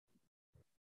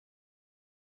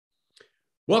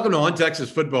Welcome to On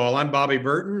Texas Football. I'm Bobby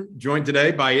Burton, joined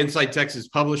today by Inside Texas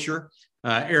publisher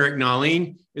Eric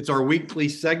Nahlin. It's our weekly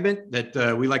segment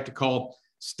that we like to call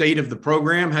State of the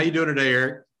Program. How you doing today,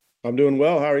 Eric? I'm doing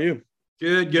well. How are you?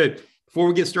 Good. Before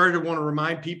we get started, I want to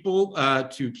remind people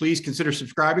to please consider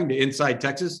subscribing to Inside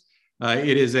Texas.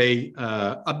 It is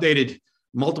updated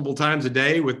multiple times a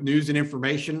day with news and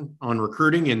information on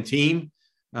recruiting and team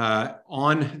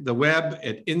on the web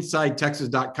at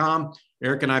InsideTexas.com.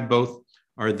 Eric and I both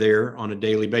are there on a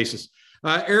daily basis.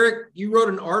 Eric, you wrote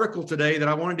an article today that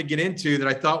I wanted to get into that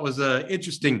I thought was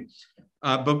interesting.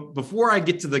 But before I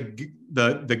get to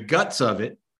the guts of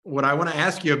it, what I want to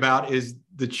ask you about is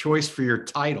the choice for your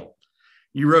title.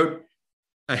 You wrote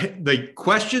the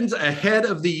questions ahead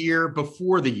of the year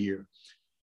before the year.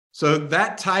 So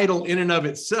that title in and of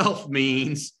itself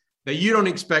means that you don't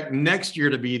expect next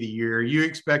year to be the year. You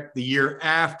expect the year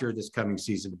after this coming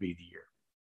season to be the year.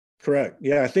 Correct.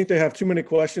 Yeah, I think they have too many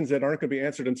questions that aren't going to be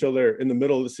answered until they're in the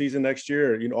middle of the season next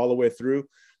year, all the way through.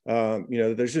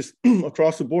 There's just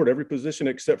across the board, every position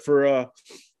except for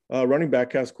running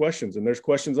back has questions, and there's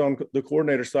questions on the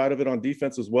coordinator side of it on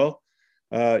defense as well.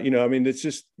 It's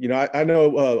just, I know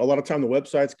a lot of time the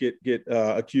websites get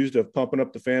accused of pumping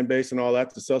up the fan base and all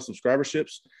that to sell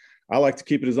subscriberships. I like to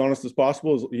keep it as honest as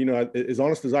possible, as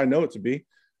honest as I know it to be.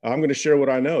 I'm going to share what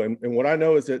I know. And what I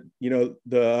know is that,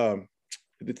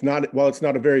 it's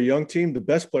not a very young team, the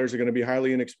best players are going to be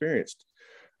highly inexperienced.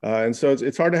 And so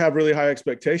it's hard to have really high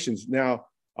expectations. Now,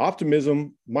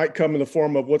 optimism might come in the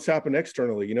form of what's happened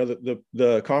externally.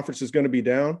 The conference is going to be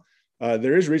down.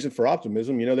 There is reason for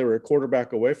optimism. They were a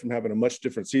quarterback away from having a much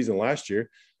different season last year.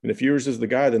 And if Ewers is the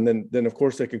guy, then of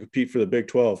course they can compete for the Big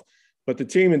 12. But the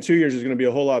team in 2 years is going to be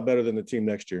a whole lot better than the team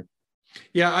next year.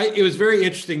 Yeah, it was very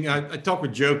interesting. I talked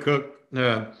with Joe Cook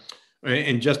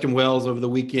and Justin Wells over the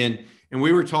weekend, and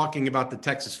we were talking about the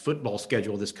Texas football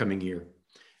schedule this coming year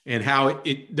and how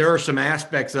there are some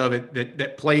aspects of it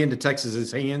that play into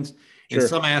Texas's hands and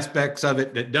some aspects of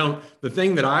it that don't. The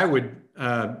thing that I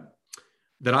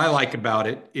like about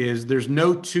it is there's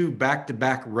no two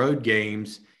back-to-back road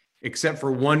games except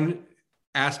for one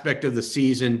aspect of the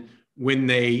season when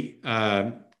they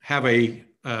have a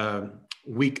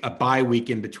bye week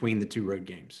in between the two road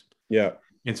games. Yeah.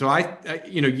 And so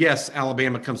yes,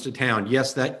 Alabama comes to town.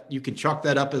 Yes, that you can chalk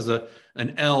that up as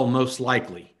an L most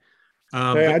likely.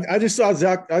 I just saw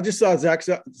Zach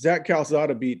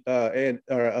Calzada beat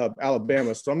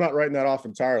Alabama, so I'm not writing that off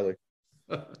entirely.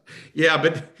 Yeah,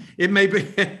 but it may be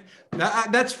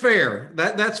that's fair.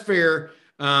 That's fair.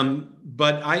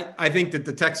 But I think that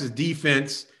the Texas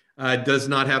defense does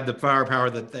not have the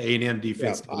firepower that the A&M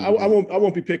defense. Yeah, I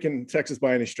won't be picking Texas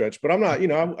by any stretch, but I'm not.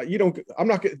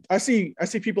 I see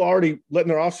people already letting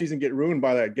their offseason get ruined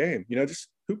by that game. Just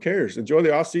who cares? Enjoy the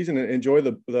offseason and enjoy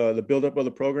the buildup of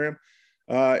the program.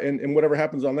 And whatever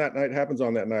happens on that night happens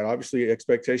on that night. Obviously,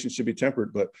 expectations should be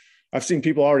tempered, but I've seen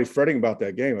people already fretting about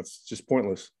that game. It's just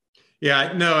pointless.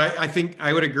 Yeah, no, I think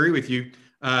I would agree with you.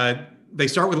 They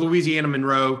start with Louisiana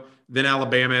Monroe, then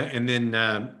Alabama, and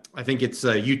then I think it's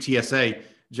UTSA.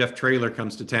 Jeff Traylor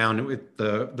comes to town with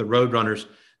the Roadrunners.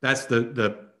 That's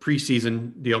the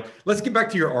preseason deal. Let's get back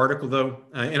to your article, though.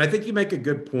 And I think you make a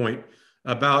good point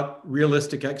about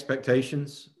realistic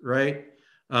expectations, right?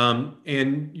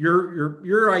 And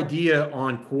your idea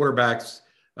on quarterbacks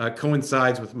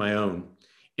coincides with my own.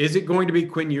 Is it going to be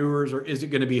Quinn Ewers or is it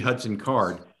going to be Hudson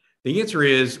Card? The answer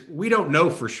is we don't know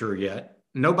for sure yet.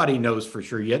 Nobody knows for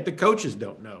sure yet. The coaches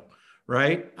don't know,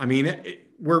 right? I mean,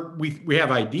 we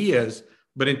have ideas,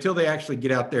 but until they actually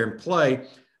get out there and play,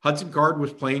 Hudson Card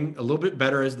was playing a little bit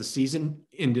better as the season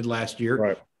ended last year.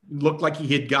 Right. Looked like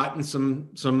he had gotten some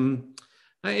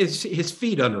his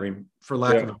feet under him, for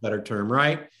lack of a better term,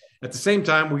 right? At the same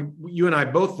time, you and I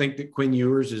both think that Quinn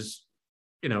Ewers is,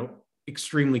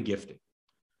 extremely gifted.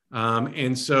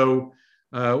 And so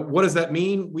what does that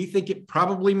mean? We think it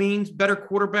probably means better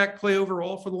quarterback play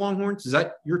overall for the Longhorns. Is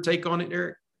that your take on it,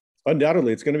 Eric?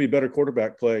 Undoubtedly, it's going to be better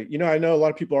quarterback play. I know a lot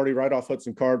of people already write off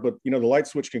Hudson Card, but, the light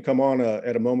switch can come on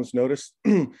at a moment's notice.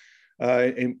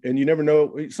 And you never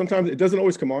know. Sometimes it doesn't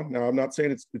always come on. Now, I'm not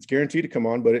saying it's guaranteed to come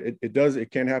on, but it does. It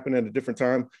can happen at a different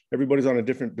time. Everybody's on a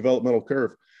different developmental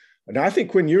curve. Now, I think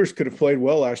Quinn Ewers could have played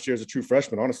well last year as a true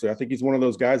freshman, honestly. I think he's one of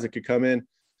those guys that could come in.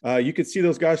 You could see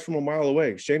those guys from a mile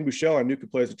away. Shane Buechele, I knew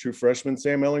could play as a true freshman.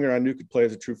 Sam Ehlinger, I knew could play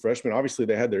as a true freshman. Obviously,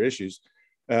 they had their issues,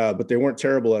 but they weren't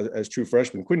terrible as true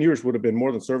freshmen. Quinn Ewers would have been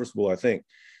more than serviceable, I think.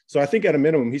 So I think at a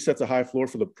minimum, he sets a high floor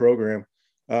for the program.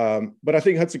 But I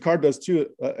think Hudson Card does too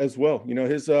as well. He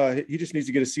just needs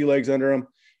to get his sea legs under him.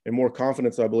 and more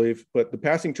confidence, I believe. But the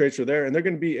passing traits are there, and they're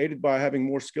going to be aided by having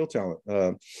more skill talent.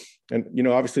 And, you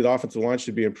know, obviously the offensive line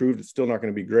should be improved. It's still not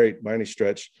going to be great by any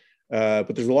stretch.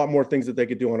 But there's a lot more things that they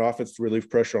could do on offense to relieve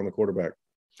pressure on the quarterback.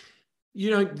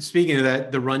 You know, speaking of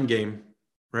that, the run game,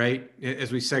 right?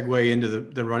 As we segue into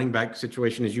the running back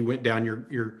situation, as you went down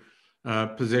your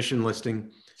position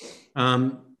listing,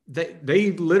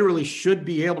 they literally should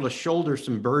be able to shoulder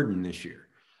some burden this year.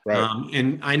 Right.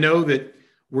 And I know that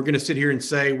we're going to sit here and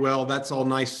say, well, that's all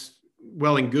nice,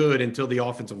 well and good until the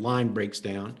offensive line breaks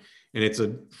down and it's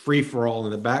a free for all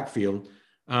in the backfield.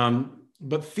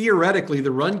 But theoretically,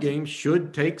 the run game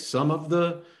should take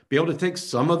be able to take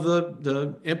some of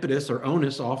the impetus or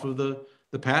onus off of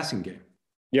the passing game.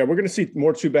 Yeah, we're going to see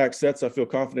more two-back sets. I feel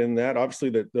confident in that. Obviously,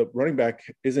 the running back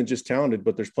isn't just talented,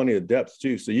 but there's plenty of depth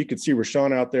too. So you could see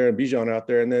Rashawn out there and Bijan out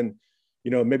there, and then,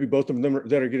 you know, maybe both of them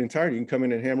that are getting tired, you can come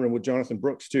in and hammer them with Jonathan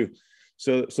Brooks too.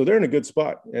 So they're in a good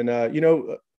spot. And, you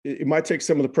know, it might take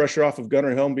some of the pressure off of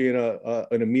Gunnar Helm being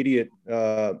an immediate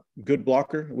good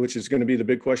blocker, which is going to be the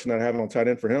big question that I have on tight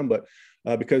end for him. But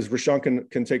because Rashawn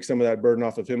can take some of that burden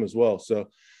off of him as well. So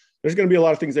there's going to be a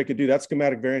lot of things they could do. That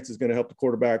schematic variance is going to help the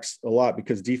quarterbacks a lot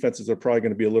because defenses are probably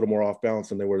going to be a little more off balance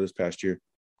than they were this past year.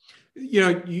 You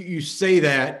know, you say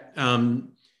that.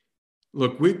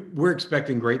 Look, we're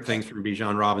expecting great things from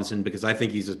Bijan Robinson because I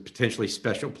think he's a potentially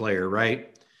special player, right?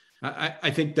 I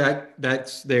think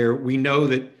that's there. We know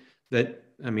that.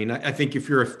 I mean, I think if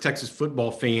you're a Texas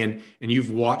football fan and you've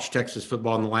watched Texas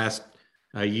football in the last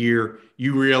year,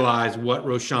 you realize what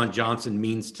Roschon Johnson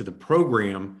means to the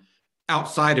program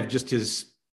outside of just his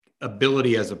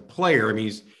ability as a player. I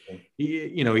mean,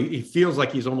 he feels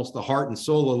like he's almost the heart and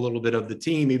soul a little bit of the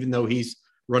team, even though he's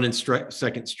running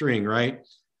second string, right?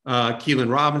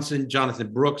 Keelan Robinson,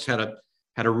 Jonathan Brooks had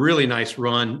a really nice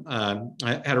run,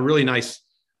 had a really nice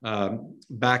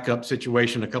backup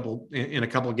situation in a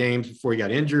couple of games before he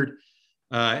got injured.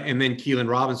 And then Keelan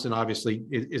Robinson obviously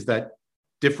is that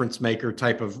difference maker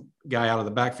type of guy out of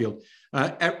the backfield.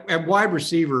 At wide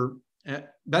receiver,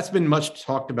 that's been much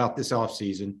talked about this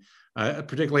offseason,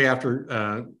 particularly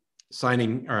after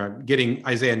signing or getting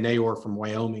Isaiah Neyor from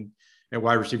Wyoming at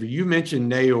wide receiver. You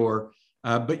mentioned Neyor,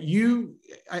 but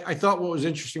I thought what was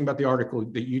interesting about the article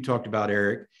that you talked about,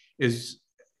 Eric, is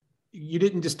you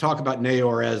didn't just talk about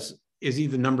Neyor as is he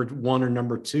the number one or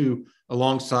number two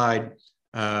alongside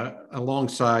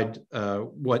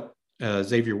what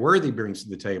Xavier Worthy brings to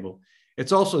the table.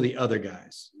 It's also the other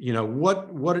guys. You know, what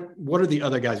are the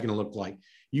other guys going to look like?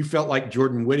 You felt like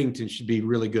Jordan Whittington should be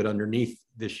really good underneath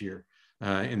this year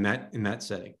in that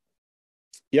setting.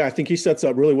 Yeah, I think he sets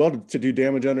up really well to do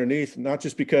damage underneath, not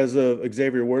just because of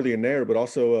Xavier Worthy and Nair, but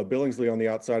also Billingsley on the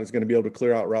outside is going to be able to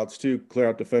clear out routes too, clear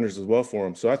out defenders as well for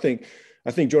him. So I think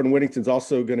Jordan Whittington's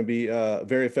also going to be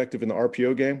very effective in the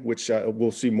RPO game, which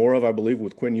we'll see more of, I believe,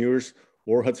 with Quinn Ewers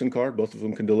or Hudson Card. Both of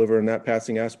them can deliver in that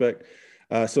passing aspect.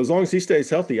 So as long as he stays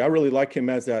healthy, I really like him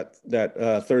as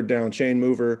that third down chain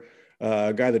mover,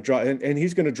 guy that and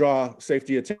he's going to draw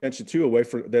safety attention too away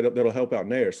from that'll help out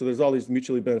Nair. So there's all these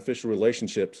mutually beneficial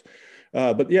relationships.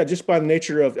 But yeah, just by the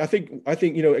nature of, I think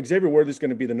Xavier Worthy is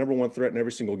going to be the number one threat in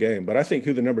every single game. But I think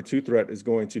who the number two threat is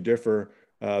going to differ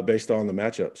based on the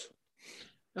matchups.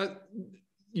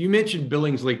 You mentioned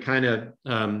Billingsley kind of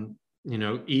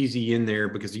easy in there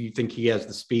because you think he has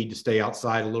the speed to stay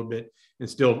outside a little bit and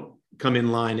still come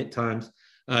in line at times.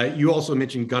 You also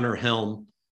mentioned Gunnar Helm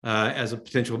as a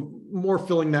potential more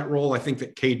filling that role. I think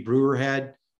that Cade Brewer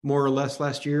had more or less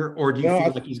last year, or do you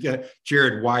feel like he's got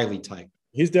Jared Wiley type?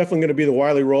 He's definitely going to be the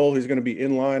Wiley role. He's going to be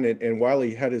in line, and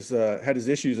Wiley had his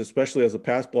issues, especially as a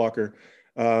pass blocker.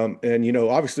 And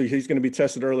obviously he's going to be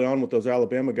tested early on with those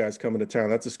Alabama guys coming to town.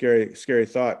 That's a scary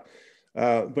thought.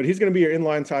 But he's going to be your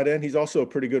inline tight end. He's also a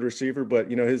pretty good receiver, but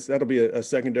that'll be a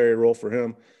secondary role for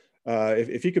him.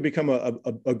 If he could become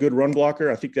a good run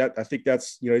blocker, I think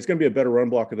that's he's going to be a better run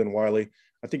blocker than Wiley.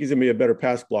 I think he's going to be a better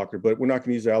pass blocker, but we're not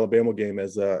going to use the Alabama game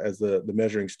as the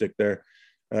measuring stick there.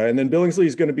 And then Billingsley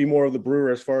is going to be more of the Brewer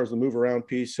as far as the move around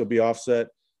piece. He'll be offset,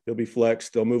 he'll be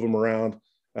flexed, they'll move him around,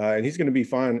 and he's going to be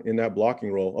fine in that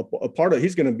blocking role. A part of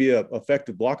he's going to be an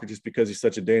effective blocker just because he's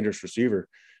such a dangerous receiver.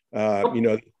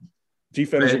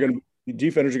 Defenders are going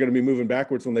to be moving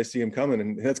backwards when they see him coming,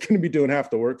 and that's going to be doing half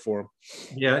the work for him.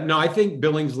 Yeah, no, I think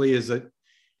Billingsley is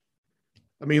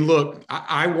look,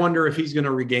 I wonder if he's going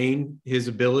to regain his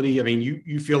ability. I mean,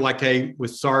 you feel like, hey,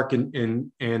 with Sark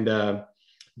and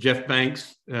Jeff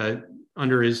Banks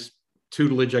under his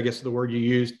tutelage, I guess is the word you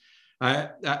used,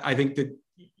 I think that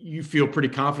you feel pretty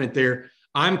confident there.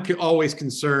 I'm always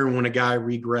concerned when a guy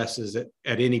regresses at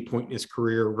any point in his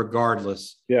career,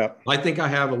 regardless. Yeah. I think I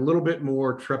have a little bit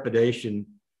more trepidation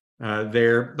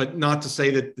there, but not to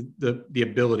say that the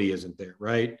ability isn't there,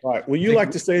 right? Right. Well, you like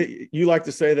to say that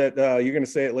you're going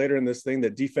to say it later in this thing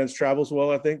that defense travels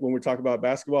well. I think when we talk about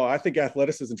basketball, I think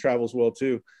athleticism travels well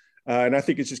too, and I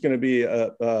think it's just going to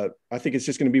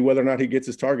be whether or not he gets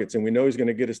his targets, and we know he's going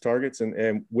to get his targets,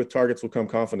 and with targets will come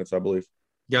confidence, I believe.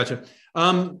 Gotcha.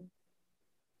 On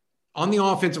the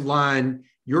offensive line,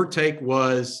 your take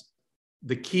was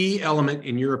the key element,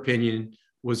 in your opinion,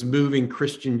 was moving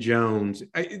Christian Jones.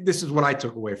 This is what I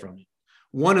took away from it.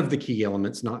 One of the key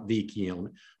elements, not the key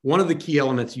element, one of the key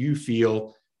elements you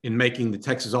feel in making the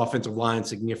Texas offensive line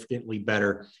significantly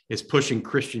better is pushing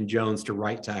Christian Jones to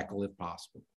right tackle if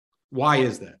possible. Why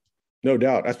is that? No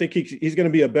doubt. I think he's going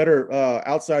to be a better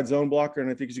outside zone blocker, and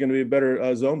I think he's going to be a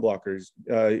better zone blocker.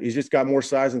 He's just got more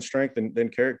size and strength than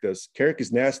Carrick does. Carrick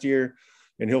is nastier,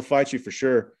 and he'll fight you for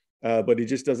sure, but he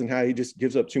just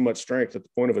gives up too much strength at the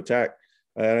point of attack.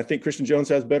 And I think Christian Jones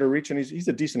has better reach, and he's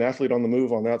a decent athlete on the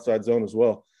move on the outside zone as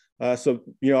well. So,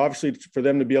 obviously for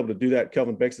them to be able to do that,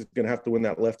 Kelvin Banks is going to have to win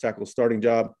that left tackle starting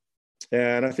job.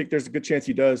 And I think there's a good chance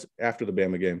he does after the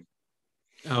Bama game.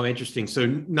 Oh, interesting. So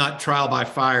not trial by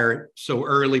fire so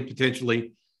early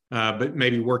potentially, but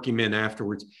maybe work him in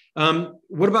afterwards.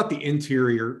 What about the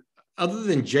interior? Other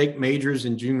than Jake Majors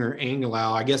and Junior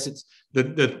Angilau, I guess it's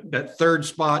that third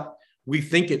spot. We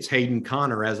think it's Hayden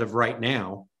Conner as of right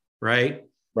now. Right.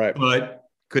 But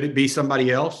could it be somebody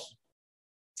else?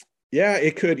 Yeah,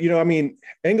 it could.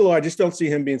 Angilau, I just don't see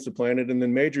him being supplanted. And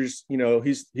then Majors,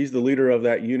 he's the leader of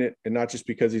that unit, and not just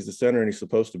because he's the center and he's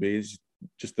supposed to be.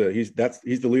 He's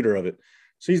the leader of it.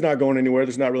 So he's not going anywhere.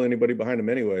 There's not really anybody behind him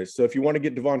anyway. So if you want to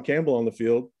get Devon Campbell on the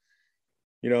field,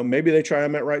 maybe they try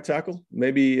him at right tackle.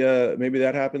 Maybe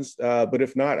that happens. But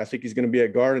if not, I think he's going to be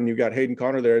at guard. And you've got Hayden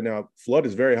Conner there now. Flood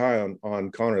is very high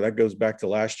on Conner. That goes back to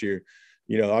last year.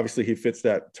 Obviously he fits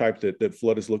that type that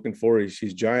Flood is looking for.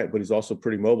 He's giant, but he's also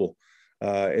pretty mobile.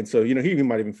 And so, he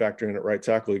might even factor in at right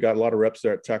tackle. He got a lot of reps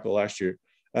there at tackle last year.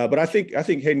 But I think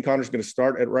Hayden Conner is going to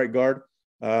start at right guard.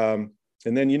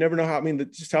 And then you never know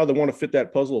just how they want to fit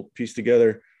that puzzle piece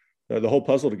together, the whole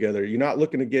puzzle together. You're not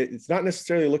looking to it's not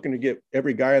necessarily looking to get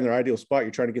every guy in their ideal spot.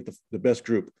 You're trying to get the best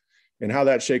group. And how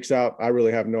that shakes out, I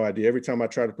really have no idea. Every time I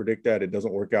try to predict that, it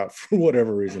doesn't work out for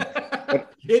whatever reason.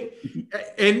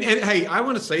 And hey, I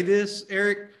want to say this,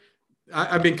 Eric.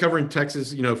 I've been covering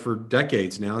Texas, for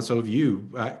decades now, and so have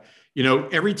you.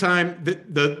 Every time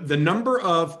the number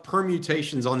of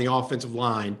permutations on the offensive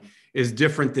line is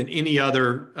different than any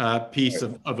other piece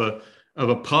of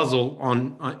a puzzle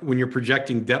on when you're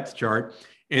projecting depth chart.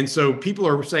 And so people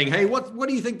are saying, hey, what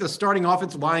do you think the starting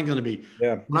offensive line is going to be?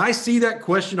 Yeah. When I see that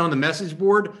question on the message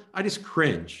board, I just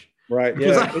cringe. Right.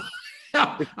 Yeah.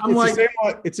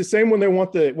 It's the same when they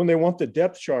want the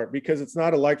depth chart, because it's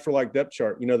not a like for like depth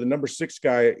chart. The number 6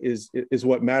 guy is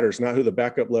what matters, not who the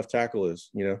backup left tackle is,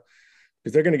 because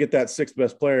they're going to get that 6th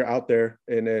best player out there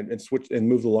and switch and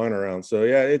move the line around. So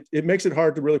yeah, it makes it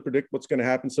hard to really predict what's going to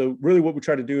happen. So really what we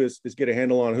try to do is get a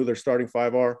handle on who their starting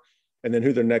 5 are, and then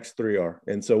who their next 3 are.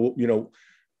 And so,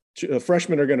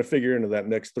 freshmen are going to figure into that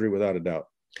next 3 without a doubt.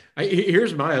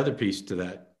 Here's my other piece to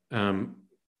that,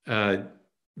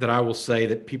 that I will say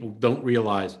that people don't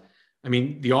realize. I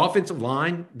mean, the offensive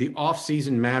line, the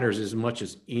offseason matters as much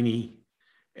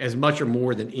or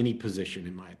more than any position,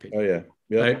 in my opinion. Oh, yeah.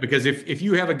 Yeah. Right? Because if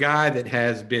you have a guy that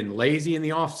has been lazy in the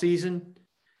offseason,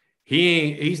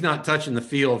 he's not touching the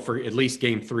field for at least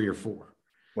game 3 or 4.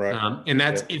 Right. And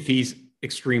that's if he's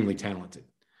extremely talented.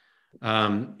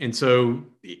 And so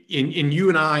you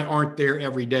and I aren't there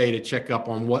every day to check up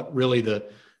on what really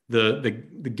the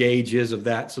gauge is of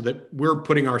that, so that we're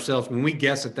putting ourselves, when we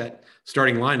guess at that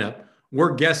starting lineup,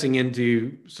 we're guessing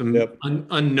into some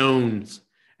unknowns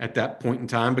at that point in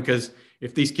time, because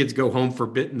if these kids go home for a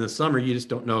bit in the summer, you just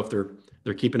don't know if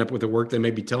they're keeping up with the work they may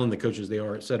be telling the coaches they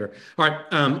are, et cetera. All right.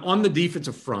 On the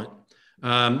defensive front,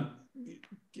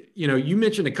 you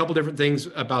mentioned a couple different things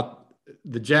about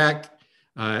the Jack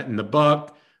and the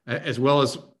Buck, as well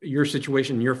as your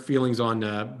situation, your feelings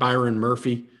on Byron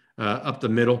Murphy up the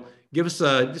middle. Give us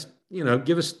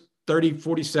give us 30,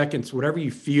 40 seconds, whatever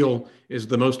you feel is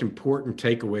the most important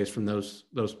takeaways from those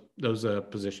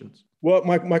positions. Well,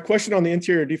 my question on the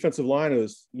interior defensive line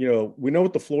is, we know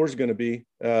what the floor is going to be.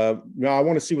 Now I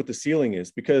want to see what the ceiling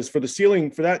is, because for the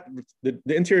ceiling, for that, the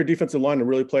interior defensive line to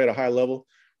really play at a high level,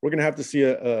 we're going to have to see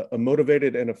a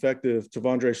motivated and effective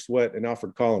T'Vondre Sweat and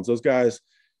Alfred Collins. Those guys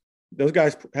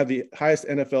have the highest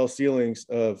NFL ceilings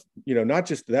of, not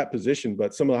just that position,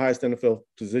 but some of the highest NFL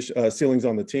ceilings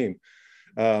on the team.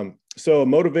 So a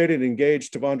motivated,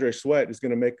 engaged T'Vondre Sweat is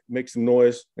going to make some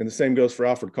noise, and the same goes for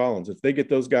Alfred Collins. If they get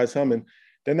those guys humming,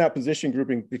 then that position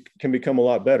grouping can become a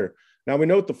lot better. Now we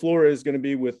know what the floor is going to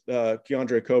be with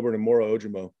Keandre Coburn and Moro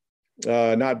Ojomo.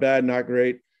 Not bad, not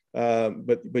great,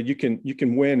 but you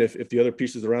can win if the other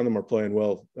pieces around them are playing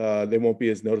well. They won't be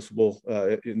as noticeable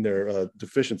in their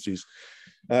deficiencies.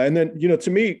 And then, to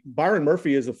me, Byron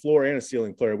Murphy is a floor and a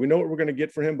ceiling player. We know what we're going to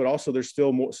get for him, but also there's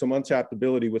still some untapped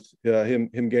ability with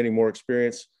him gaining more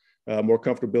experience, more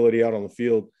comfortability out on the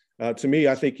field. To me,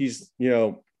 I think he's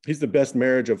the best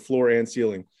marriage of floor and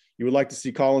ceiling. You would like to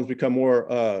see Collins become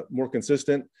more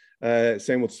consistent.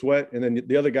 Same with Sweat. And then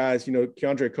the other guys,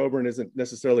 Keandre Coburn isn't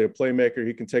necessarily a playmaker.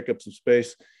 He can take up some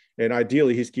space. And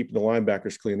ideally, he's keeping the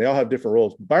linebackers clean. They all have different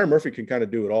roles. Byron Murphy can kind of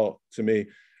do it all to me.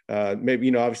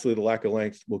 Maybe, obviously the lack of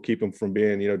length will keep him from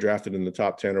being, drafted in the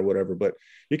top 10 or whatever, but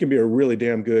he can be a really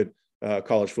damn good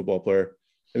college football player.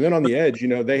 And then on the edge,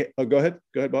 go ahead,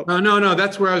 Bob. No,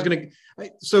 that's where I was going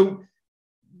to. So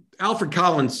Alfred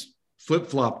Collins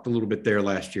flip-flopped a little bit there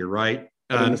last year, right?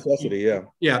 Necessity, yeah.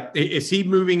 Yeah. Is he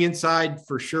moving inside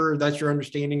for sure? That's your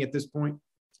understanding at this point?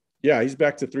 Yeah, he's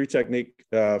back to 3 technique.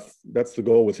 That's the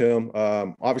goal with him.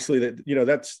 Obviously,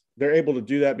 they're able to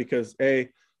do that because they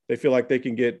feel like they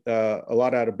can get a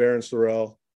lot out of Barron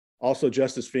Sorrell. Also,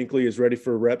 Justice Finkley is ready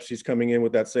for reps. He's coming in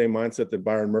with that same mindset that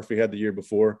Byron Murphy had the year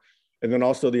before. And then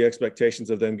also the expectations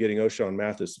of them getting O'Shawn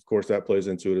Mathis. Of course, that plays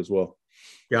into it as well.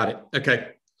 Got it. Okay.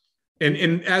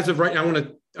 And as of right now, I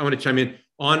want to chime in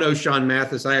on O'Shawn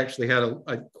Mathis. I actually had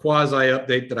a quasi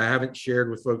update that I haven't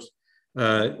shared with folks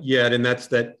yet, and that's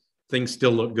that things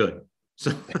still look good.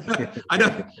 So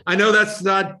I know that's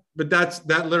not, but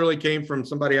that literally came from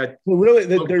somebody. There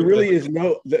really is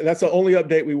no. That's the only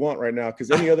update we want right now,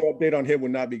 because any other update on him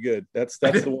would not be good. That's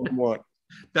the one we want.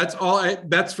 That's all.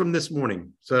 That's from this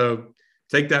morning. So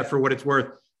take that for what it's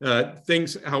worth.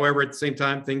 Things, however, at the same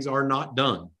time, things are not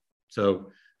done.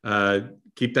 So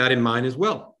keep that in mind as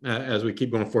well as we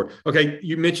keep going forward. Okay,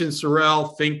 you mentioned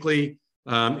Sorrell, Finkley,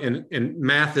 and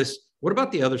Mathis. What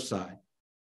about the other side?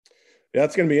 Yeah,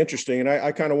 that's going to be interesting. And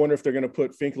I kind of wonder if they're going to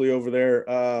put Finkley over there,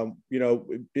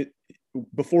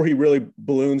 before he really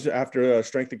balloons after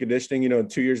strength and conditioning. In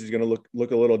 2 years, he's going to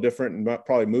look a little different and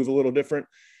probably move a little different.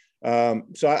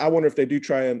 So I wonder if they do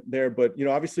try him there. But,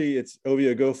 obviously it's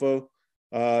Ovie Oghoufo.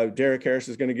 Derek Harris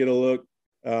is going to get a look.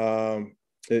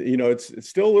 It's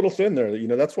still a little thin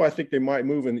there. That's why I think they might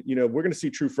move. And, we're going to see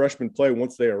true freshmen play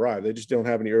once they arrive. They just don't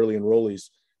have any early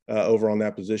enrollees over on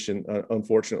that position,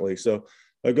 unfortunately. So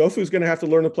Oghoufo is going to have to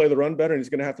learn to play the run better, and he's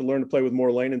going to have to learn to play with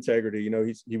more lane integrity.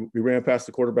 He ran past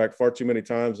the quarterback far too many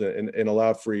times and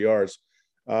allowed free yards.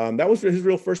 That was his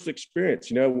real first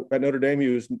experience. At Notre Dame,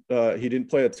 he didn't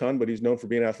play a ton, but he's known for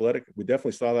being athletic. We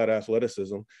definitely saw that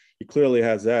athleticism. He clearly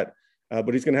has that,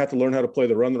 but he's going to have to learn how to play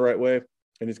the run the right way,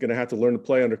 and he's going to have to learn to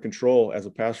play under control as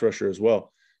a pass rusher as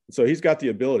well. So he's got the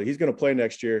ability. He's going to play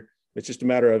next year. It's just a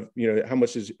matter of, how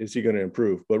much is he going to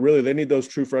improve? But really, they need those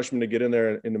true freshmen to get in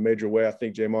there in a major way. I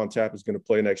think Jamon Tapp is going to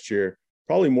play next year,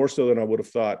 probably more so than I would have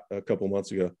thought a couple of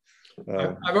months ago.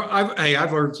 I've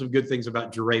heard some good things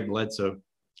about Jure Bledsoe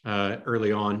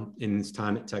early on in his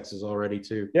time at Texas already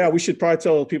too. Yeah, we should probably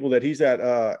tell people that he's at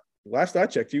last I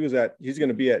checked, he's going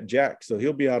to be at Jack. So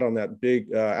he'll be out on that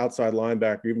big outside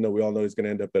linebacker, even though we all know he's going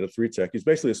to end up at a 3 tech. He's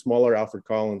basically a smaller Alfred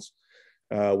Collins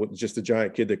with just a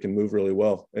giant kid that can move really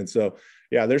well. And so,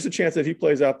 yeah, there's a chance that he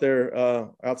plays out there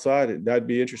outside. That'd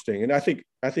be interesting. And I think,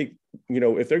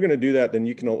 if they're going to do that, then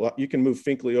you can move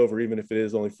Finkley over, even if it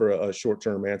is only for a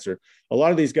short-term answer. A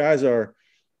lot of these guys are,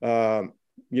 they're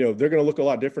going to look a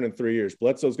lot different in 3 years.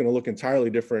 Bledsoe's going to look entirely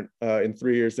different in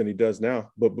 3 years than he does now.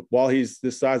 But while he's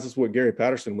this size, this is what Gary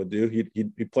Patterson would do.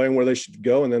 He'd be playing where they should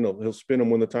go, and then he'll spin them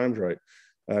when the time's right.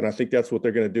 And I think that's what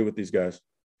they're going to do with these guys.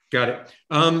 Got it.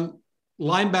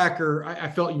 Linebacker, I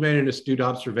felt you made an astute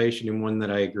observation and one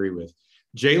that I agree with.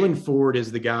 Jaylan Ford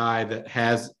is the guy that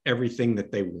has everything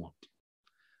that they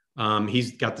want.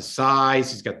 He's got the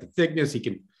size, he's got the thickness, he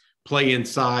can play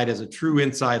inside as a true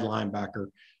inside linebacker.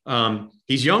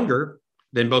 He's younger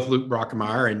than both Luke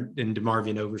Brockermeyer and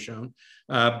DeMarvion Overshown.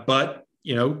 But,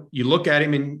 you look at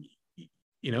him and,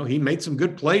 he made some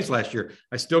good plays last year.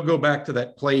 I still go back to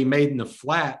that play he made in the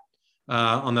flat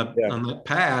on the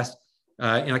pass.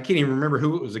 And I can't even remember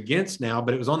who it was against now,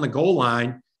 but it was on the goal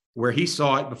line where he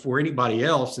saw it before anybody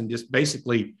else and just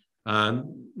basically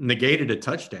negated a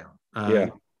touchdown.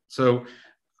 So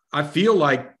I feel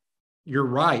like you're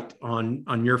right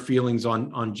on your feelings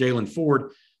on Jaylan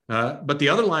Ford. But the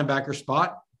other linebacker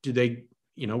spot,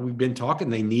 we've been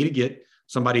talking, they need to get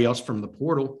somebody else from the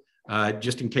portal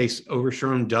just in case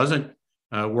Overshown doesn't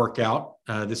work out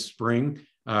this spring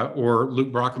or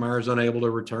Luke Brockermeyer is unable to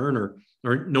return or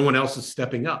no one else is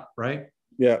stepping up, right?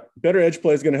 Yeah, better edge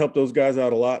play is going to help those guys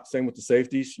out a lot. Same with the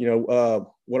safeties.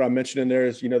 What I mentioned in there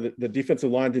is, the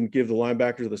defensive line didn't give the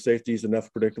linebackers or the safeties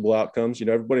enough predictable outcomes.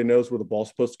 Everybody knows where the ball's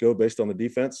supposed to go based on the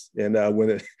defense, and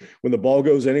when the ball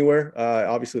goes anywhere,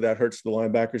 obviously that hurts the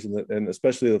linebackers, and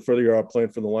especially the further you're out playing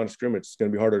from the line of scrimmage, it's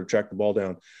going to be harder to track the ball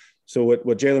down. So what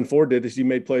Jaylan Ford did is he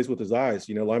made plays with his eyes.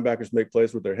 Linebackers make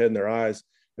plays with their head and their eyes,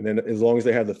 and then as long as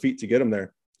they have the feet to get them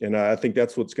there. And I think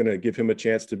that's what's going to give him a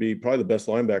chance to be probably the best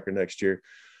linebacker next year.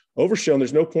 Overshown,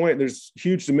 there's no point. There's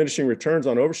huge diminishing returns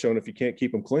on Overshown if you can't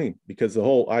keep him clean, because the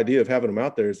whole idea of having him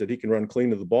out there is that he can run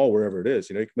clean to the ball wherever it is.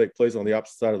 He can make plays on the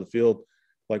opposite side of the field,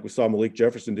 like we saw Malik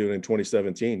Jefferson doing in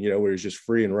 2017, where he's just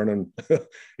free and running. And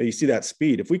you see that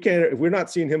speed. If we're not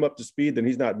seeing him up to speed, then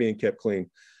he's not being kept clean.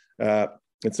 And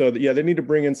so, they need to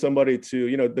bring in somebody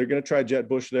to, they're going to try Jet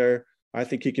Bush there. I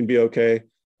think he can be okay.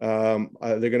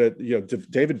 They're going to,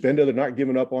 David Benda, they're not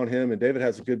giving up on him, and David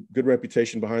has a good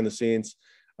reputation behind the scenes.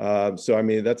 So, I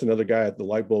mean, that's another guy, if the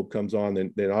light bulb comes on,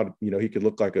 then he could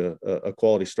look like a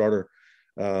quality starter.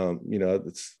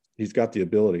 He's got the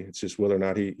ability. It's just whether or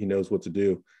not he knows what to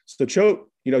do. So Choate,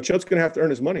 Choate's going to have to earn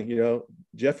his money.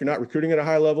 Jeff, you're not recruiting at a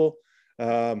high level.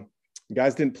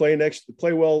 Guys didn't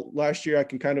play well last year. I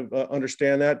can kind of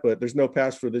understand that, but there's no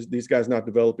pass for these guys not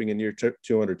developing in year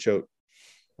 2 under Choate.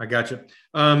 I got you.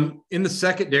 In the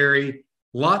secondary,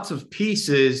 lots of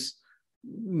pieces,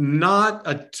 not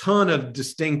a ton of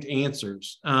distinct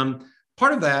answers.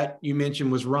 Part of that you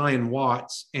mentioned was Ryan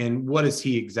Watts, and what is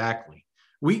he exactly?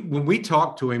 When we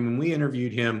talked to him, when we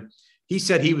interviewed him, he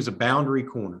said he was a boundary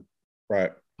corner.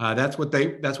 Right. That's what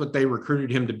they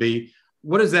recruited him to be.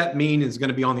 What does that mean is going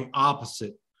to be on the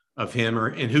opposite of him,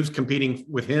 and who's competing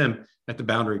with him at the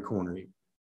boundary corner?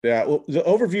 Yeah, well, the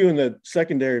overview in the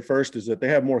secondary first is that they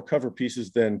have more cover pieces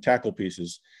than tackle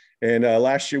pieces. And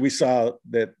last year we saw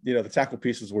that, the tackle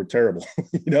pieces were terrible.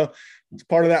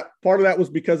 Part of that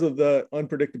was because of the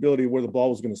unpredictability where the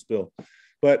ball was going to spill.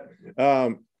 But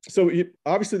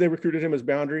obviously they recruited him as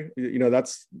boundary.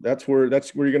 That's where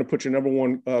you're going to put your number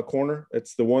one corner.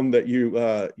 It's the one that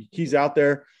he's out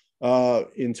there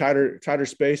in tighter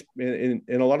space. And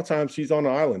a lot of times he's on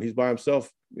the island. He's by himself.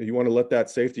 You want to let that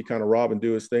safety kind of rob and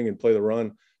do his thing and play the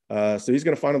run. So he's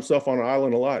going to find himself on an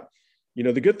island a lot.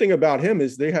 The good thing about him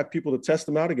is they have people to test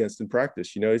him out against in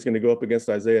practice. He's going to go up against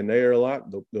Isaiah Nayer a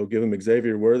lot. They'll give him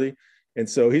Xavier Worthy. And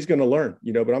so he's going to learn,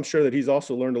 but I'm sure that he's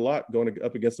also learned a lot going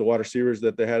up against the wide receivers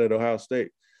that they had at Ohio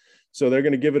State. So they're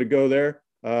going to give it a go there.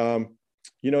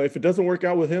 If it doesn't work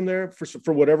out with him there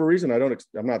for whatever reason,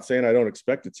 I'm not saying I don't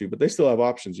expect it to, but they still have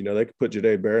options. They could put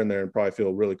Jahdae Barron there and probably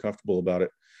feel really comfortable about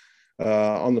it.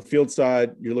 On the field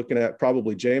side, you're looking at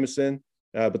probably Jameson,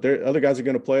 but other guys are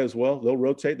going to play as well. They'll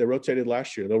rotate. They rotated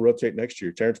last year. They'll rotate next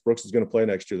year. Terrence Brooks is going to play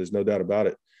next year. There's no doubt about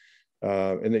it.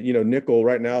 And then, nickel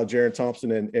right now, Jaron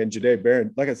Thompson and Jahdae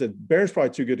Barron. Like I said, Barron's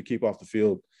probably too good to keep off the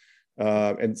field.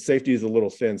 And safety is a little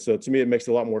thin. So to me, it makes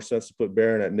a lot more sense to put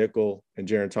Barron at nickel and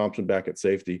Jaron Thompson back at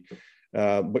safety.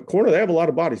 But corner, they have a lot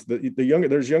of bodies.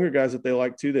 There's younger guys that they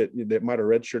like too that might have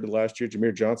redshirted last year.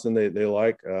 Jameer Johnson, they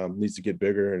like, needs to get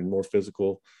bigger and more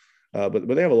physical. But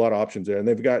they have a lot of options there. And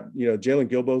they've got, Jalen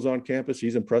Gilbo's on campus.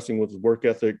 He's impressing with his work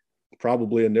ethic,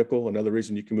 probably a nickel. Another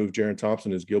reason you can move Jaron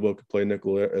Thompson is Gilbo could play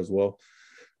nickel as well.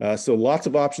 So lots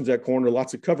of options at corner,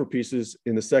 lots of cover pieces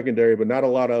in the secondary, but not a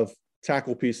lot of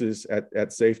tackle pieces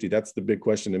at safety. That's the big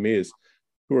question to me, is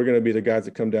who are going to be the guys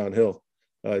that come downhill.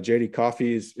 JD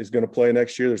Coffey is going to play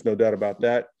next year. There's no doubt about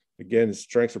that. Again, his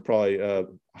strengths are probably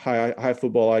high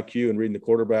football IQ and reading the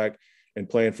quarterback and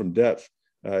playing from depth.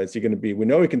 Is he going to be? We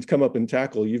know he can come up and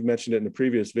tackle. You've mentioned it in the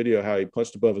previous video how he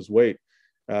punched above his weight,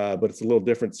 but it's a little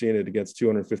different seeing it against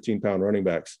 215-pound running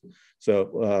backs.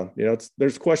 So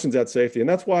there's questions at safety, and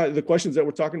that's why the questions that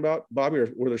we're talking about, Bobby, are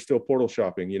where they're still portal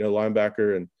shopping.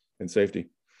 Linebacker and safety.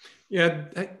 Yeah,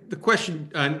 the question.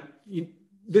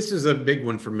 This is a big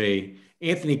one for me.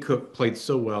 Anthony Cook played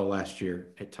so well last year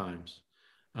at times.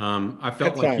 I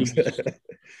felt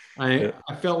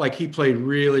like he played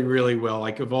really, really well.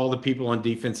 Like, of all the people on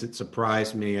defense that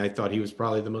surprised me, I thought he was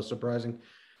probably the most surprising.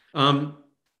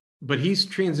 But he's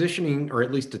transitioning, or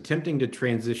at least attempting to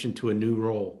transition, to a new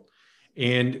role.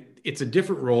 And it's a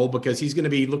different role because he's going to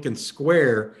be looking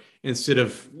square instead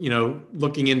of,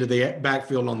 looking into the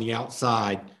backfield on the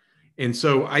outside. And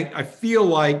so I feel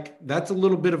like that's a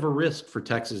little bit of a risk for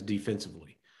Texas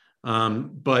defensively.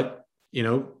 But,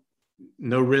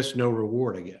 no risk, no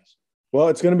reward, I guess. Well,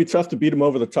 it's going to be tough to beat him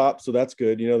over the top, so that's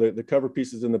good. The cover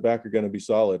pieces in the back are going to be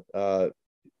solid.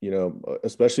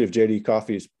 Especially if JD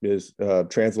Coffey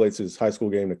translates his high school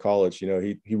game to college.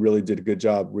 He really did a good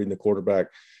job reading the quarterback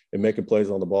and making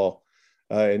plays on the ball.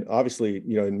 And obviously,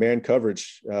 in man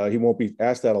coverage, he won't be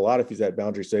asked that a lot if he's at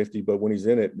boundary safety. But when he's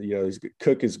in it,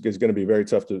 Cook is going to be very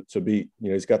tough to beat.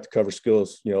 He's got the cover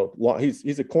skills.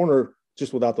 He's a corner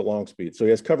just without the long speed. So he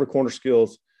has cover corner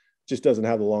skills, just doesn't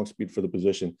have the long speed for the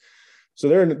position. So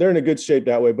they're in a good shape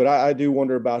that way. But I do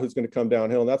wonder about who's going to come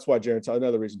downhill. And that's why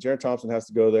another reason, Jaron Thompson has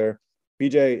to go there.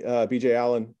 BJ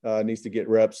Allen needs to get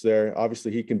reps there.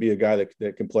 Obviously, he can be a guy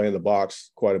that can play in the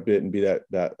box quite a bit and be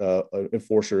that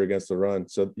enforcer against the run.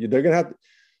 So they're going to have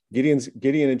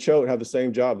Gideon and Choate have the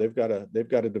same job. They've got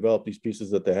to develop these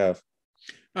pieces that they have.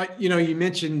 You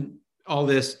mentioned all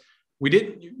this.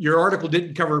 Your article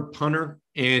didn't cover punter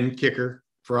and kicker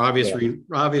for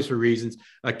obvious reasons.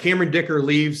 Cameron Dicker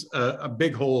leaves a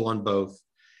big hole on both.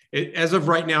 As of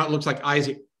right now, it looks like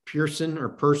Isaac Pearson.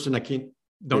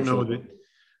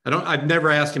 I've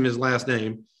never asked him his last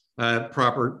name.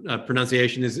 Proper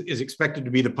pronunciation is expected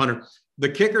to be the punter. The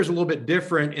kicker is a little bit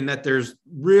different in that there's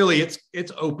really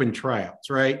it's open tryouts,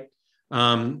 right?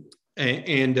 And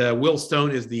Will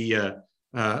Stone is the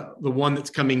one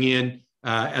that's coming in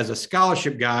as a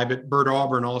scholarship guy, but Bert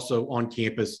Auburn also on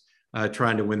campus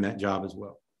trying to win that job as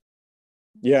well.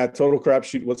 Yeah, total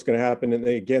crapshoot what's going to happen. And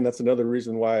again, that's another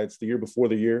reason why it's the year before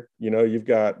the year. You've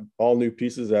got all new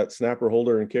pieces at snapper,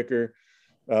 holder, and kicker.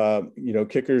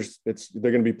 Kickers,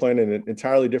 they're going to be playing in an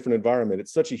entirely different environment.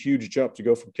 It's such a huge jump to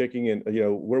go from kicking and,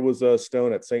 where was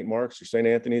Stone at St. Mark's or St.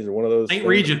 Anthony's or one of those? St.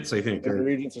 Regents, I think. St.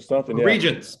 Regents or something. Yeah.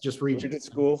 Regents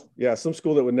school. Yeah, some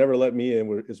school that would never let me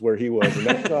in is where he was. And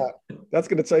that's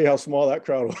going to tell you how small that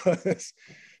crowd was.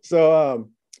 So,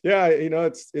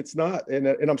 it's not, and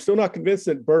I'm still not convinced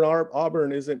that Bert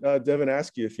Auburn isn't Devin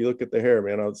Askew. If you look at the hair,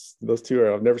 man, those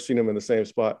two I've never seen them in the same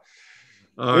spot.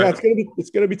 Right. It's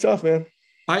gonna be tough, man.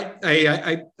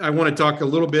 I want to talk a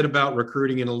little bit about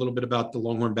recruiting and a little bit about the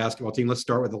Longhorn basketball team. Let's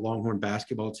start with the Longhorn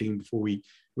basketball team before we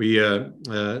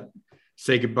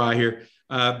say goodbye here.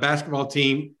 Basketball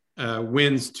team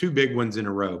wins 2 big ones in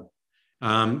a row,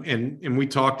 and we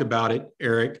talked about it,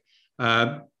 Eric.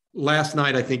 Last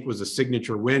night, I think, was a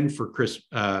signature win for Chris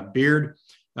Beard.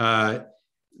 The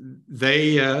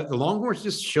Longhorns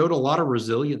just showed a lot of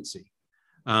resiliency.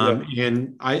 And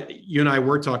you and I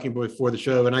were talking before the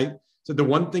show, and I said the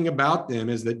one thing about them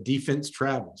is that defense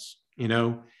travels,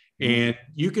 and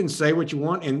you can say what you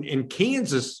want. And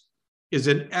Kansas is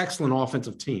an excellent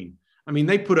offensive team. I mean,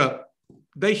 they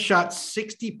shot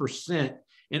 60%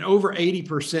 and over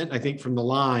 80%, I think, from the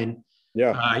line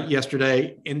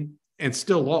yesterday. And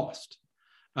still lost.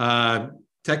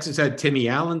 Texas had Timmy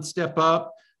Allen step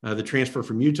up, the transfer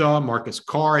from Utah. Marcus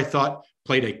Carr, I thought,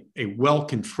 played a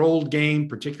well-controlled game,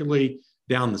 particularly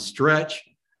down the stretch.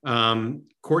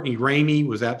 Courtney Ramey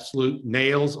was absolute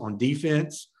nails on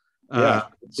defense.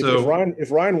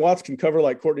 If Ryan Watts can cover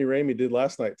like Courtney Ramey did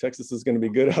last night, Texas is going to be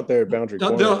good out there at boundary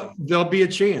corner. There'll be a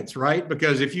chance, right?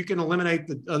 Because if you can eliminate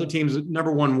the other team's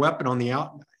number one weapon on the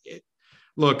out,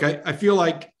 I feel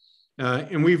like,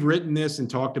 and we've written this and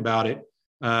talked about it.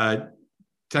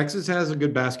 Texas has a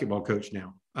good basketball coach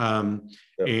now,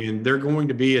 and they're going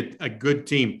to be a good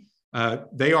team.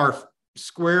 They are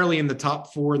squarely in the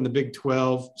top 4 in the Big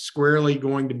 12, squarely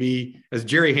going to be, as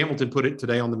Jerry Hamilton put it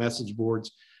today on the message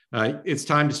boards, it's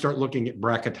time to start looking at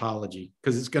bracketology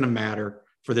because it's going to matter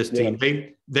for this team.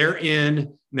 They're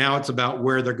in. Now it's about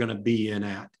where they're going to be in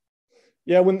at.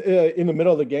 Yeah, when in the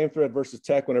middle of the game thread versus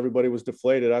Tech, when everybody was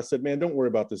deflated, I said, "Man, don't worry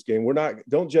about this game.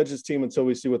 Don't judge this team until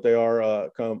we see what they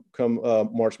are come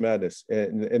March Madness."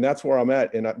 And that's where I'm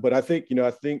at. But I think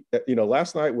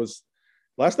last night was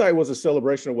a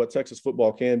celebration of what Texas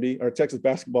football can be, or Texas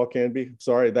basketball can be.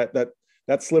 Sorry,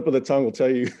 that slip of the tongue will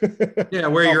tell you.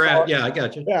 Where you're at. Yeah, I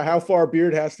got you. Yeah, how far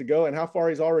Beard has to go and how far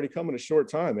he's already come in a short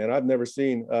time. Man, I've never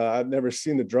seen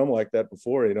the drum like that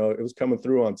before. It was coming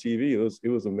through on TV. It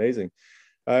was amazing.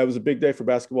 It was a big day for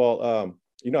basketball.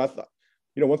 I thought,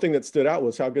 one thing that stood out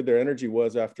was how good their energy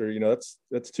was after,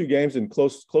 that's 2 games in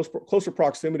closer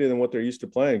proximity than what they're used to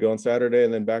playing, going Saturday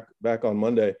and then back on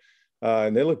Monday.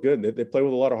 And they look good. They play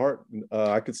with a lot of heart.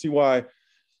 I could see why.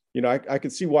 I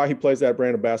could see why he plays that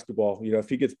brand of basketball. If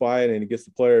he gets buy-in and he gets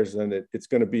the players, then it's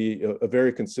going to be a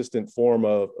very consistent form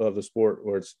of the sport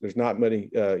where there's not many,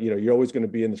 you're always going to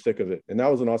be in the thick of it. And that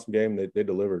was an awesome game. They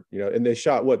delivered, and they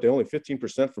shot they only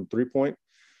 15% from 3-point.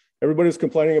 Everybody was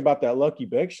complaining about that lucky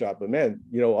bank shot, but man,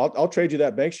 I'll trade you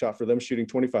that bank shot for them shooting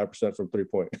 25% from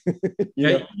 3-point.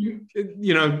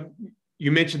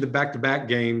 You mentioned the back-to-back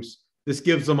games. This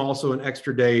gives them also an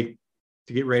extra day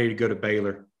to get ready to go to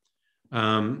Baylor.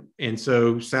 And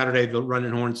so Saturday, the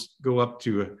Running Horns go up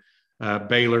to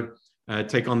Baylor,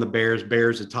 take on the Bears.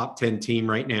 Bears, a top 10 team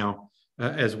right now.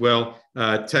 as well.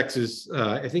 Texas,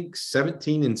 I think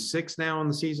 17-6 now on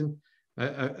the season.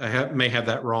 I may have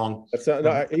that wrong. That's not,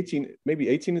 no, 18, maybe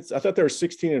 18. I thought they were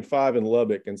 16-5 in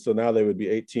Lubbock, and so now they would be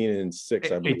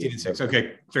 18-6. I believe. 18-6.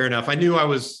 Okay, fair enough. I knew I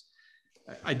was.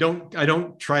 I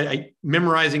don't try.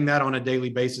 Memorizing that on a daily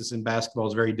basis in basketball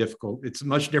is very difficult. It's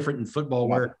much different in football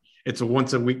where it's a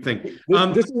once a week thing.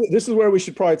 This is where we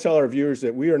should probably tell our viewers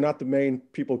that we are not the main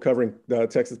people covering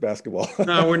Texas basketball.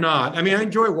 No, we're not. I mean, I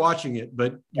enjoy watching it,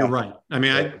 but you're right. I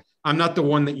mean, I'm not the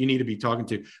one that you need to be talking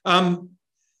to.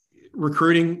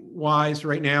 Recruiting wise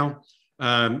right now,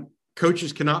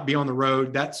 coaches cannot be on the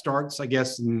road. That starts, I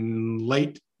guess, in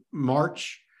late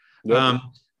March. Yep.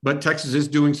 But Texas is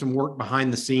doing some work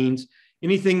behind the scenes.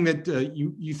 Anything that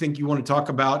you think you want to talk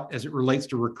about as it relates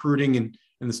to recruiting and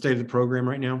the state of the program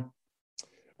right now?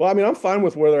 Well, I mean, I'm fine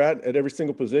with where they're at every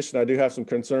single position. I do have some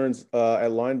concerns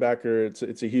at linebacker.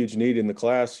 It's a huge need in the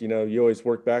class. You know, you always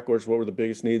work backwards. What were the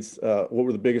biggest needs? What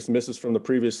were the biggest misses from the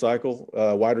previous cycle?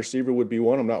 Wide receiver would be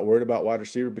one. I'm not worried about wide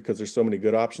receiver because there's so many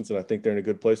good options, and I think they're in a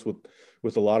good place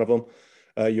with a lot of them.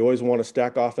 You always want to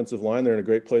stack offensive line. They're in a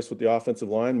great place with the offensive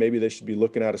line. Maybe they should be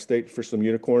looking out of state for some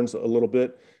unicorns a little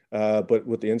bit. But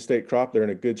with the in-state crop, they're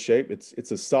in a good shape.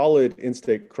 It's a solid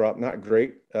in-state crop, not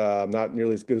great, not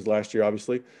nearly as good as last year,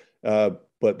 obviously.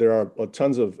 But there are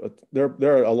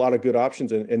there are a lot of good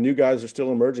options, and new guys are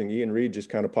still emerging. Ian Reed just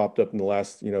kind of popped up in the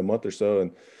last month or so,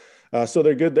 and so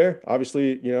they're good there.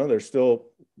 Obviously, they're still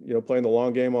playing the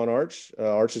long game on Arch.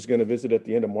 Arch is going to visit at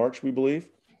the end of March, we believe.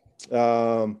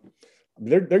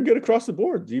 They're good across the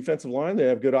board. Defensive line, they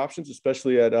have good options,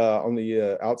 especially at on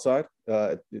the outside,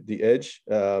 at the edge.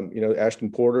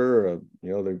 Ashton Porter.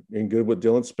 They're in good with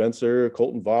Dylan Spencer,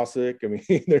 Colton Vosick. I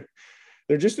mean,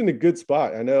 they're just in a good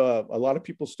spot. I know a lot of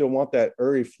people still want that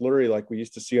Uri flurry like we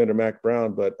used to see under Mack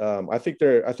Brown, but I think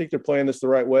they're playing this the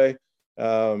right way.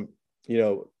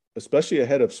 Especially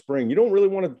ahead of spring. You don't really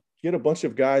want to get a bunch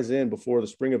of guys in before the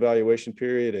spring evaluation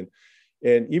period, and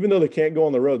even though they can't go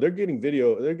on the road, they're getting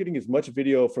video. They're getting as much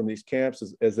video from these camps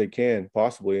as they can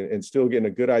possibly, and still getting a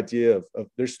good idea of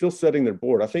they're still setting their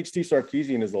board. I think Steve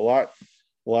Sarkisian is a lot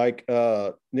like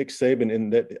Nick Saban in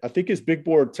that I think his big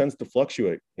board tends to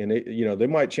fluctuate, and they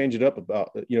might change it up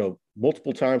about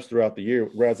multiple times throughout the year,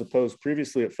 whereas opposed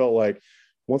previously it felt like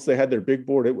once they had their big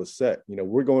board, it was set.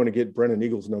 We're going to get Brennan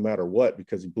Eagles no matter what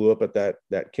because he blew up at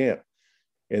that camp.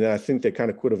 And I think they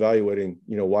kind of quit evaluating,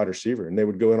 wide receiver, and they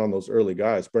would go in on those early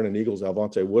guys, Brennan Eagles,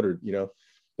 Alvonte Woodard.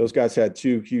 Those guys had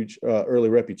two huge early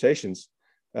reputations,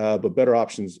 but better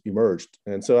options emerged.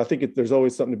 And so I think there's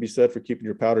always something to be said for keeping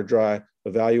your powder dry,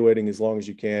 evaluating as long as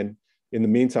you can. In the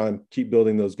meantime, keep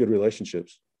building those good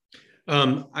relationships.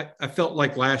 I felt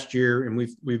like last year, and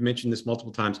we've mentioned this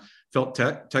multiple times, felt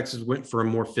Texas went for a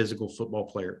more physical football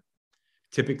player,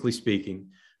 typically speaking.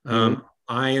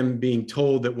 I am being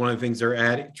told that one of the things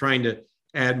they're trying to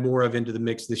add more of into the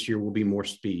mix this year will be more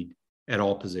speed at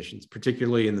all positions,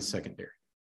 particularly in the secondary.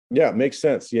 Yeah, it makes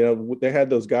sense. They had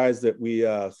those guys that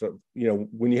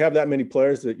when you have that many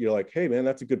players that you're like, hey man,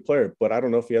 that's a good player, but I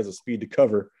don't know if he has a speed to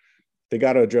cover. They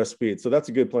got to address speed. So that's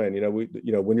a good plan.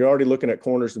 When you're already looking at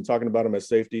corners and talking about them as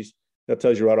safeties, that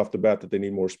tells you right off the bat that they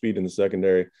need more speed in the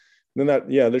secondary. And then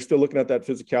they're still looking at that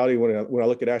physicality. When I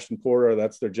look at Ashton Porter,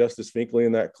 that's their Justice Finkley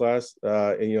in that class.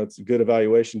 And it's a good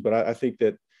evaluation, but I think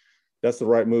that's the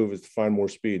right move is to find more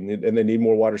speed, and they need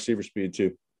more wide receiver speed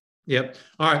too. Yep.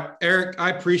 All right, Eric,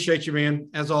 I appreciate you, man.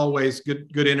 As always, good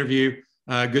interview.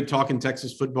 Good talking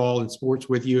Texas football and sports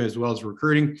with you, as well as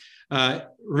recruiting.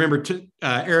 Remember,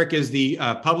 Eric is the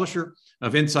publisher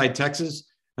of Inside Texas.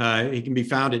 He can be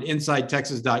found at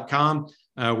InsideTexas.com,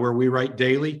 where we write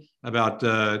daily about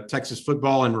Texas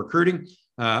football and recruiting.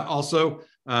 Also,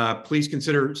 please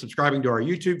consider subscribing to our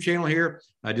YouTube channel here.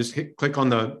 Just click on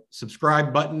the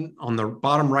subscribe button on the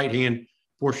bottom right-hand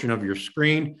portion of your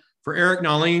screen. For Eric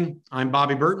Nahlin, I'm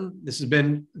Bobby Burton. This has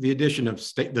been the edition of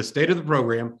the State of the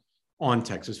Program on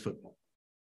Texas football.